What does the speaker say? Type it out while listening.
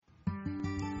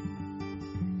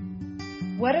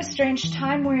What a strange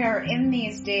time we are in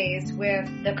these days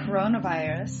with the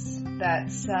coronavirus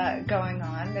that's going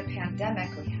on, the pandemic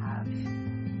we have.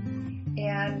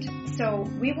 And so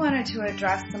we wanted to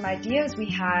address some ideas we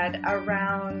had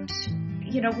around,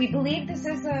 we believe this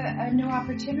is a new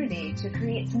opportunity to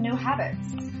create some new habits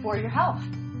for your health.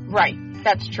 Right.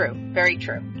 That's true. Very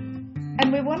true.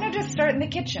 And we wanted to start in the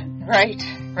kitchen. Right.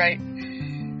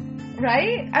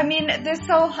 Right? I mean, this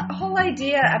whole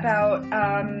idea about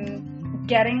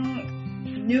getting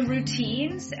new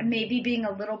routines and maybe being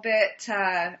a little bit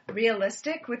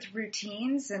realistic with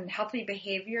routines and healthy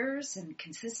behaviors and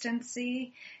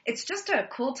consistency. It's just a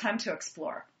cool time to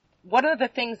explore. One of the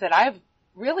things that I've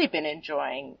really been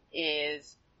enjoying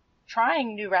is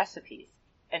trying new recipes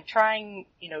and trying,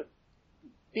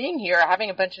 being here, having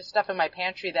a bunch of stuff in my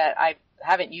pantry that I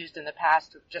haven't used in the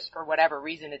past just for whatever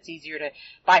reason. It's easier to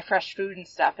buy fresh food and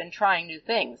stuff and trying new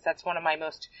things. That's one of my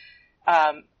most,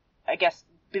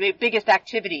 biggest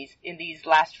activities in these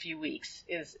last few weeks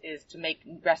is to make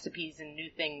recipes and new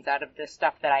things out of the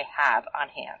stuff that I have on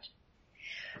hand.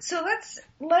 So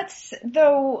let's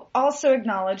though also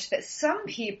acknowledge that some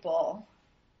people,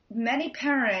 many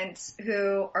parents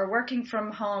who are working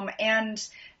from home and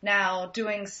now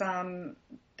doing some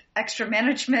extra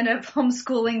management of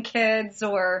homeschooling kids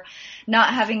or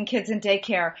not having kids in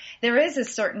daycare, there is a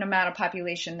certain amount of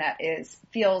population that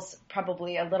feels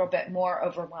probably a little bit more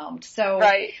overwhelmed. So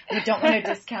right. We don't want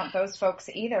to discount those folks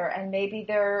either. And maybe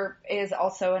there is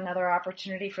also another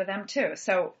opportunity for them too.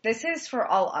 So this is for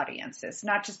all audiences,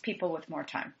 not just people with more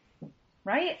time.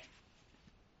 Right?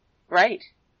 Right.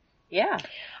 Yeah.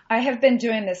 I have been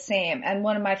doing the same, and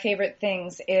one of my favorite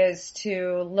things is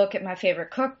to look at my favorite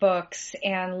cookbooks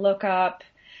and look up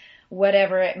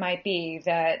whatever it might be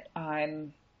that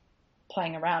I'm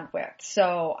playing around with.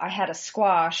 So I had a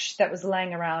squash that was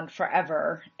laying around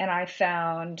forever, and I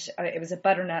found it was a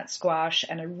butternut squash,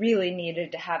 and I really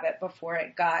needed to have it before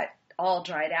it got all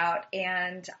dried out.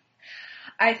 And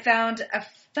I found a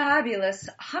fabulous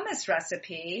hummus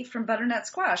recipe from butternut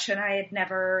squash, and I had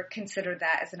never considered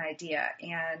that as an idea.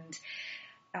 And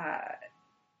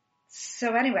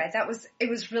so anyway, it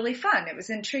was really fun. It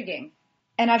was intriguing.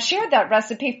 And I've shared that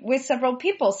recipe with several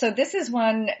people. So this is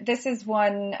one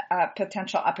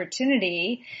potential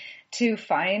opportunity to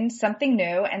find something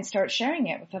new and start sharing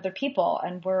it with other people.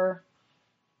 And we're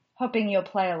hoping you'll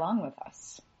play along with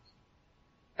us.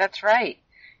 That's right.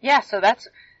 Yeah, so that's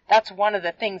one of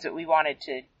the things that we wanted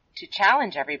to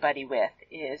challenge everybody with,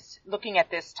 is looking at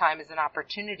this time as an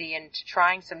opportunity and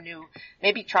trying some new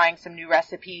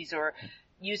recipes, or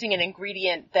using an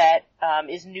ingredient that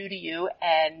is new to you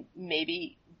and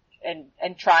maybe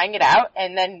and trying it out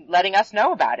and then letting us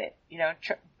know about it.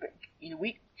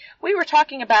 We were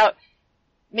talking about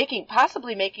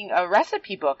possibly making a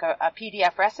recipe book, a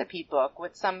PDF recipe book,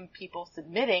 with some people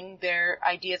submitting their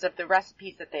ideas of the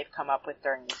recipes that they've come up with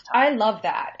during this time. I love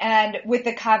that. And with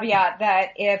the caveat that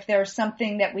if there's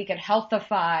something that we could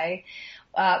healthify,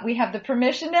 we have the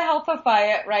permission to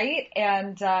healthify it, right?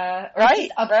 And,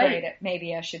 just upgrade it,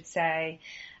 maybe I should say.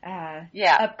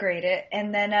 Upgrade it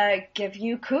and then, give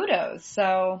you kudos.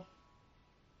 So.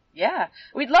 Yeah,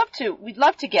 we'd love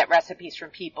to get recipes from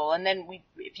people, and then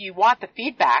if you want the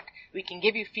feedback, we can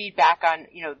give you feedback on,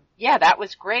 that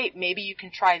was great. Maybe you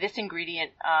can try this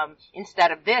ingredient,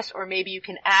 instead of this, or maybe you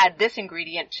can add this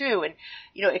ingredient too. And,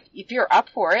 if you're up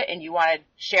for it and you want to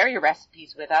share your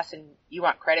recipes with us and you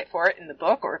want credit for it in the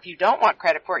book, or if you don't want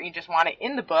credit for it and you just want it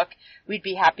in the book, we'd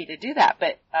be happy to do that.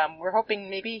 But, we're hoping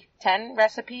maybe 10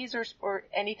 recipes or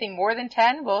anything more than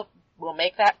 10 we'll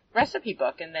make that recipe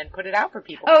book and then put it out for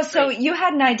people. Oh, so you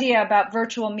had an idea about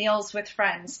virtual meals with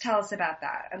friends. Tell us about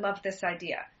that. I love this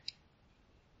idea.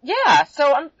 Yeah,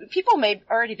 so people may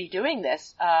already be doing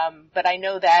this, but I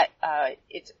know that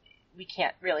we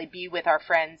can't really be with our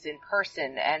friends in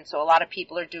person, and so a lot of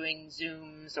people are doing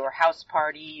Zooms or House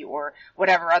Party or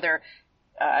whatever other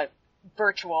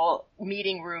virtual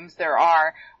meeting rooms there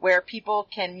are where people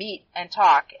can meet and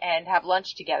talk and have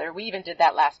lunch together. We even did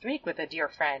that last week with a dear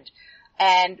friend.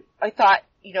 And I thought,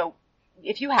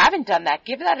 if you haven't done that,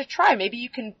 give that a try. Maybe you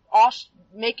can all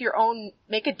make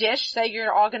a dish. Say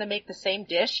you're all going to make the same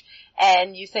dish,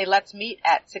 and you say, let's meet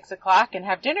at 6:00 and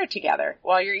have dinner together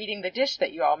while you're eating the dish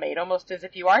that you all made, almost as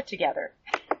if you are together.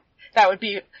 That would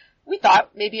be, we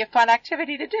thought, maybe a fun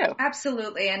activity to do.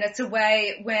 Absolutely. And it's a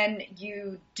way when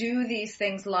you do these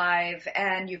things live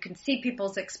and you can see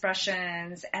people's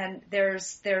expressions, and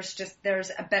there's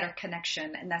a better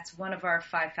connection. And that's one of our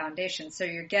 5 foundations. So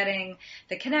you're getting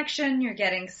the connection, you're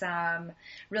getting some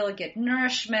really good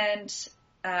nourishment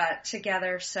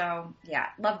together. So yeah,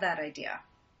 love that idea.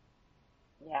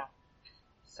 Yeah.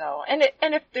 So, and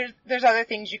if there's other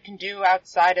things you can do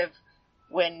outside of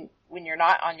when you're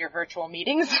not on your virtual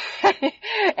meetings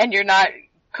and you're not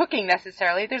cooking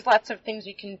necessarily, there's lots of things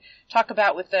you can talk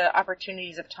about with the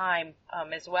opportunities of time,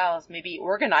 as well as maybe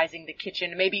organizing the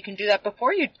kitchen. Maybe you can do that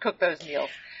before you cook those meals.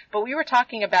 But we were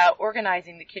talking about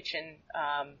organizing the kitchen,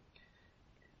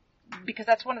 because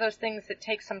that's one of those things that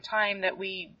takes some time that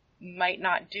we might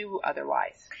not do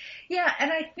otherwise. Yeah,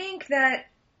 and I think that,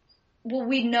 well,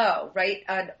 we know, right,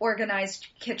 an organized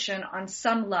kitchen on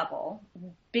some level,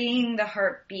 being the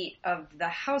heartbeat of the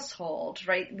household,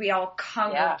 right, we all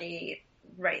congregate,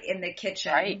 right, in the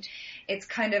kitchen. Right. It's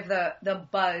kind of the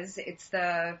buzz, it's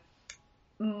the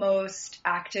most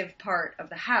active part of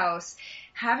the house.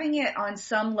 Having it on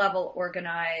some level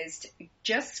organized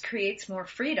just creates more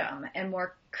freedom and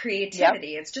more creativity.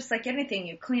 Yep. It's just like anything.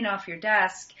 You clean off your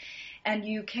desk and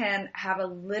you can have a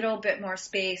little bit more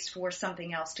space for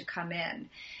something else to come in.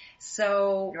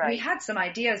 So we had some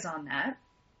ideas on that.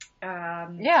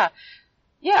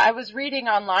 Yeah, I was reading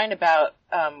online about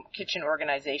kitchen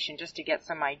organization just to get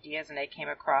some ideas, and I came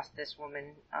across this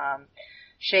woman,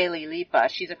 Shaylee Lipa.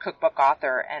 She's a cookbook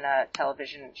author and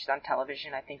she's on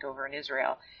television, I think, over in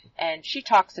Israel. And she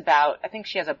talks about, I think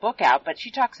she has a book out, but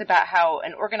she talks about how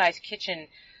an organized kitchen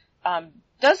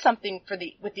does something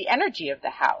with the energy of the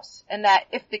house. And that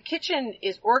if the kitchen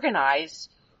is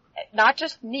organized, not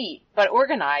just neat, but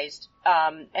organized,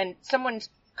 and someone's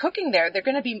cooking there, they're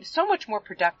going to be so much more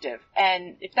productive.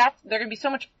 And they're going to be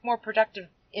so much more productive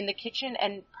in the kitchen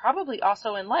and probably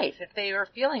also in life if they are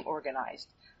feeling organized.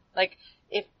 Like,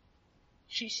 if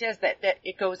she says that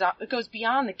it goes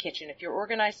beyond the kitchen. If you're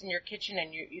organized in your kitchen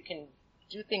and you can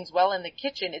do things well in the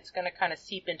kitchen, it's going to kind of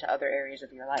seep into other areas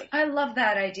of your life. I love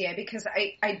that idea because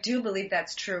I do believe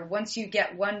that's true. Once you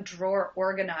get one drawer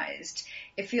organized,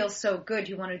 it feels so good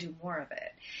you want to do more of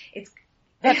it.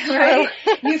 That's right?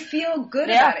 True. You feel good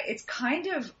about it. It's kind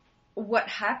of what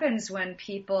happens when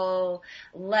people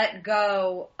let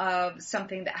go of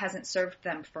something that hasn't served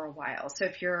them for a while. So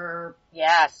if you're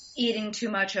eating too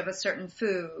much of a certain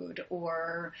food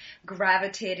or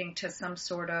gravitating to some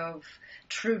sort of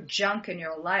true junk in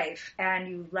your life and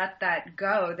you let that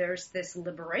go, there's this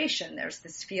liberation. There's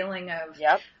this feeling of,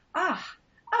 I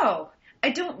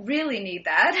don't really need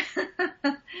that.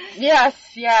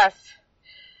 Yes.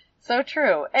 So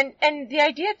true. And the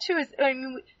idea too is, I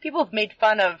mean, people have made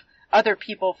fun of other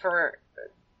people for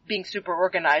being super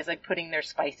organized, like putting their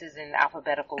spices in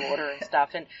alphabetical order and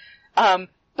stuff. And,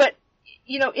 but,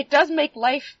 it does make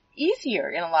life easier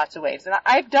in lots of ways. And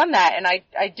I've done that, and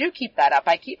I do keep that up.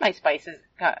 I keep my spices,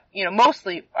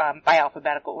 mostly, by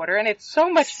alphabetical order, and it's so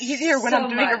much easier when I'm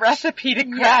doing a recipe to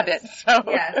grab it. So.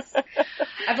 Yes.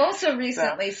 I've also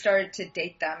recently started to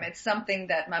date them. It's something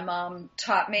that my mom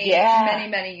taught me many,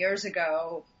 many years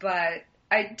ago, but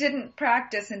I didn't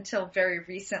practice until very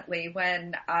recently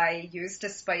when I used a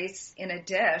spice in a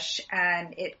dish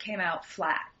and it came out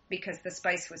flat because the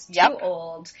spice was too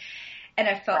old and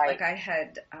I felt like I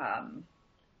had,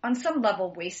 on some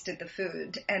level, wasted the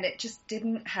food and it just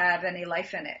didn't have any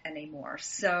life in it anymore.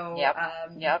 So,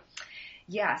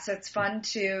 so it's fun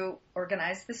to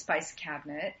organize the spice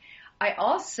cabinet. I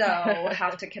also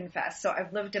have to confess, so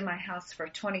I've lived in my house for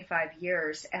 25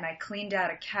 years and I cleaned out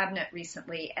a cabinet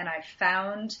recently and I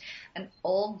found an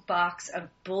old box of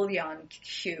bouillon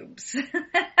cubes. When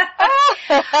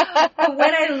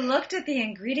I looked at the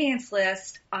ingredients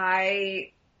list,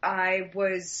 I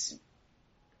was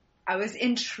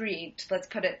intrigued, let's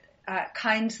put it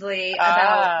kindly,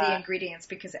 about the ingredients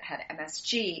because it had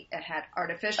MSG, it had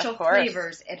artificial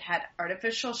flavors, it had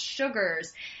artificial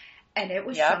sugars. And it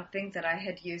was something that I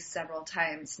had used several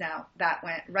times. Now, that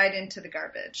went right into the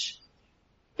garbage.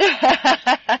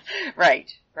 Right.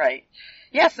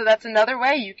 Yeah, so that's another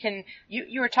way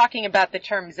you were talking about the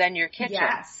term Zen Your Kitchen.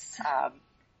 Yes.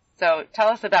 So tell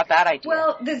us about that idea.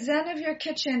 Well, the Zen of your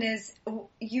kitchen is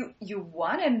you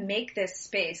want to make this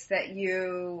space that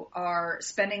you are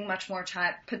spending much more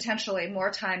time, potentially more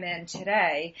time in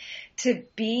today, to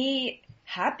be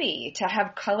happy, to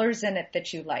have colors in it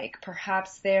that you like.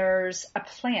 Perhaps there's a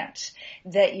plant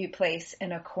that you place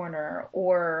in a corner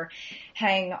or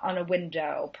hang on a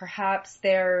window. Perhaps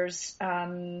there's,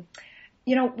 one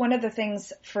of the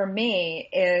things for me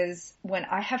is when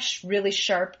I have really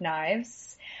sharp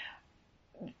knives,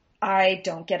 I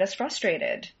don't get as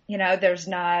frustrated. There's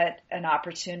not an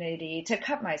opportunity to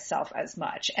cut myself as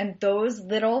much. And those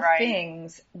little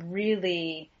things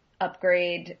really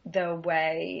upgrade the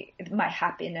way, my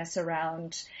happiness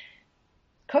around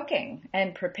cooking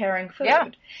and preparing food. Yeah.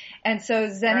 And so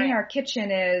Zenning our kitchen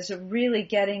is really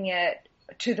getting it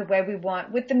to the way we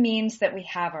want with the means that we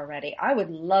have already. I would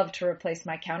love to replace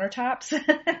my countertops.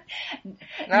 Not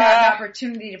an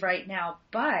opportunity right now,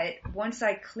 but once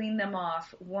I clean them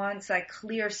off, once I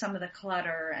clear some of the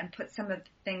clutter and put some of the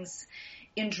things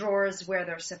in drawers where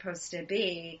they're supposed to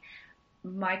be,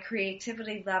 my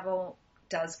creativity level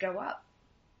does go up.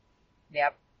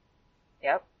 Yep.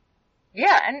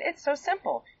 Yeah, and it's so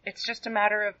simple. It's just a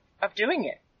matter of doing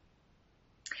it.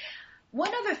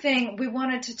 One other thing we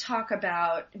wanted to talk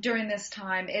about during this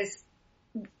time is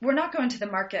we're not going to the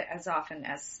market as often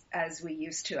as we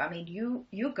used to. I mean,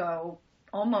 you go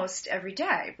almost every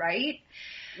day, right?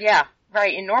 Yeah,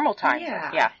 right. In normal times.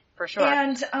 Yeah, for sure.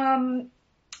 And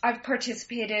I've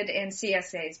participated in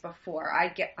CSAs before.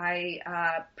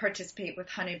 I participate with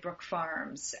Honeybrook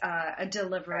Farms, a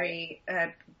delivery,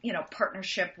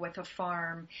 partnership with a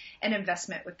farm, an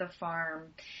investment with the farm.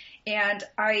 And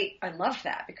I love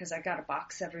that because I got a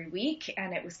box every week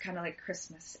and it was kind of like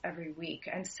Christmas every week.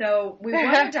 And so we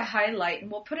wanted to highlight,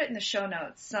 and we'll put it in the show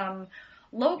notes, some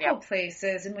local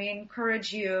places, and we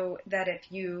encourage you that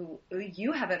if you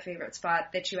have a favorite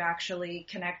spot, that you actually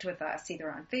connect with us either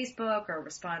on Facebook or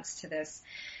response to this,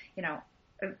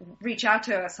 reach out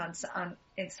to us on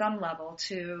in some level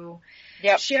to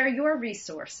share your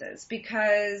resources,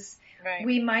 because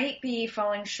we might be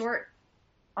falling short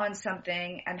on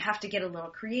something and have to get a little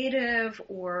creative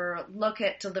or look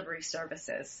at delivery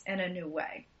services in a new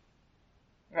way.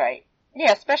 Right.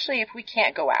 Yeah, especially if we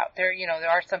can't go out. There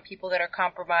are some people that are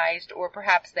compromised, or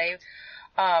perhaps they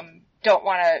don't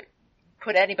want to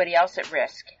put anybody else at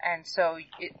risk. And so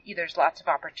there's lots of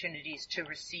opportunities to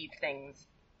receive things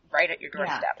right at your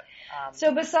doorstep. Yeah.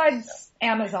 So besides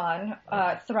Amazon,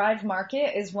 Thrive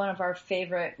Market is one of our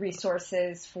favorite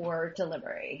resources for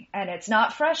delivery. And it's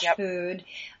not fresh food,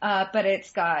 but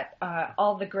it's got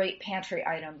all the great pantry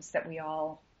items that we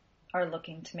all are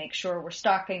looking to make sure we're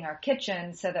stocking our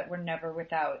kitchen so that we're never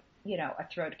without, a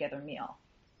throw-together meal.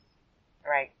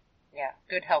 Right. Yeah.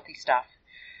 Good, healthy stuff.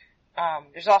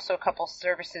 There's also a couple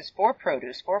services for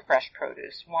produce, for fresh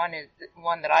produce.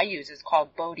 One that I use is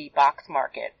called Bodie Box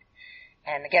Market.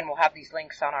 And again, we'll have these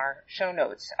links on our show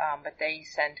notes. But they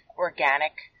send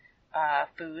organic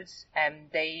foods, and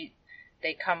they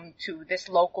come to this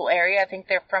local area. I think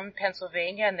they're from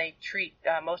Pennsylvania, and they treat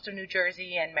most of New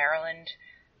Jersey and Maryland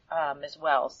as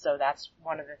well. So that's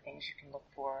one of the things you can look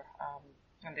for.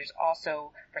 And there's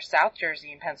also, for South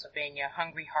Jersey and Pennsylvania,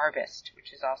 Hungry Harvest,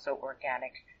 which is also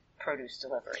organic produce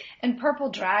delivery. And Purple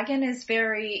Dragon is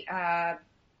very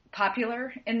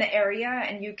popular in the area,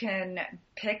 and you can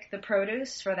pick the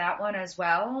produce for that one as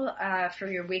well for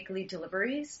your weekly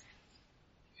deliveries.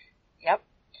 Yep.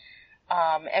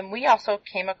 And we also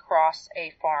came across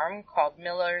a farm called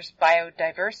Miller's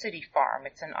Biodiversity Farm.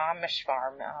 It's an Amish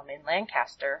farm in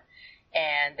Lancaster,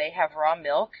 and they have raw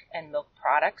milk and milk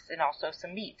products and also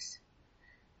some meats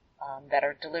that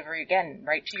are delivered, again,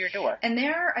 right to your door. And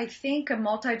they're, I think, a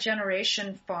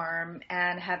multi-generation farm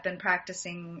and have been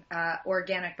practicing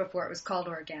organic before it was called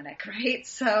organic, right?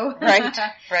 So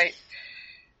Right.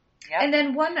 Yep. And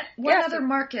then one other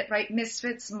market, right?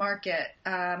 Misfits Market.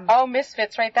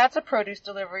 Misfits, right? That's a produce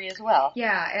delivery as well.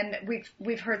 Yeah, and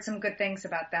we've heard some good things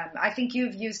about them. I think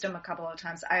you've used them a couple of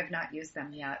times. I have not used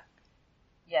them yet.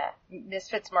 Yeah,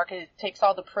 Misfits Market takes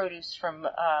all the produce from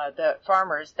the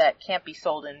farmers that can't be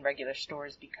sold in regular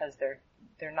stores because they're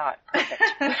not perfect,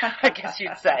 I guess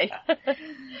you'd say.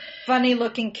 Funny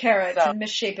looking carrots and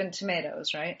misshapen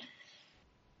tomatoes, right?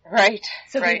 Right.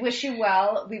 So we wish you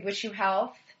well. We wish you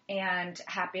health and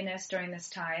happiness during this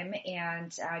time,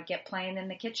 and get playing in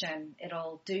the kitchen.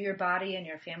 It'll do your body and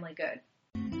your family good.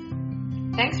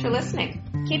 Thanks for listening.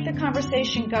 Keep the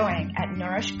conversation going at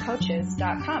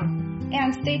nourishcoaches.com.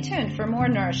 And stay tuned for more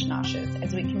Nourish Noshes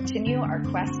as we continue our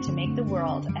quest to make the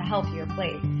world a healthier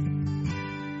place.